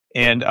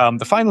And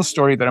the final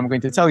story that I'm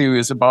going to tell you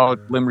is about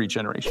limb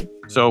regeneration.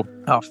 So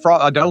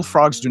adult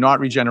frogs do not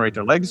regenerate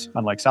their legs,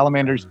 unlike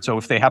salamanders. So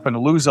if they happen to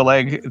lose a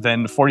leg,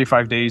 then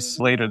 45 days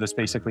later, there's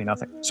basically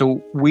nothing.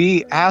 So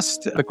we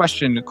asked the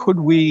question,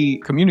 could we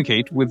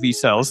communicate with these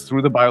cells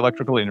through the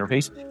bioelectrical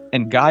interface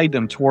and guide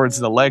them towards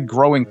the leg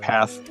growing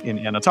path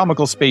in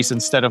anatomical space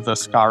instead of the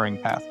scarring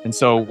path? And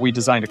so we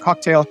designed a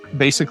cocktail.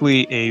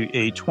 Basically,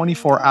 a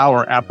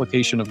 24-hour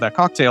application of that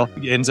cocktail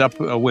ends up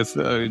with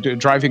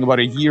driving about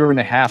a year and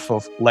a half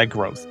of leg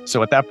growth.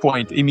 So at that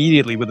point,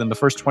 immediately within the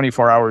first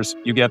 24 hours,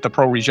 you get the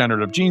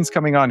pro-regenerative genes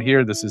coming on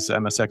here. This is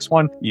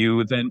MSX1.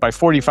 You then, by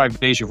 45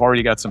 days, you've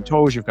already got some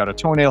toes, you've got a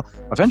toenail,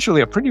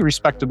 eventually a pretty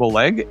respectable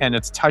leg, and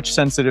it's touch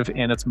sensitive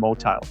and it's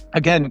motile.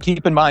 Again,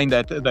 keep in mind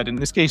that in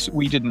this case,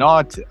 we did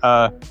not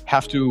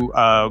have to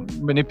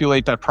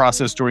manipulate that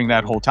process during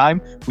that whole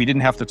time. We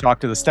didn't have to talk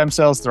to the stem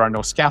cells. There are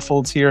no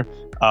scaffolds here.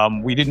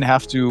 We didn't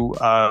have to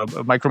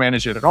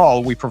micromanage it at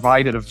all. We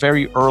provided a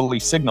very early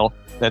signal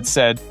that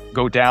said,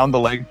 go down the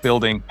leg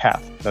building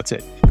path. That's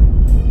it.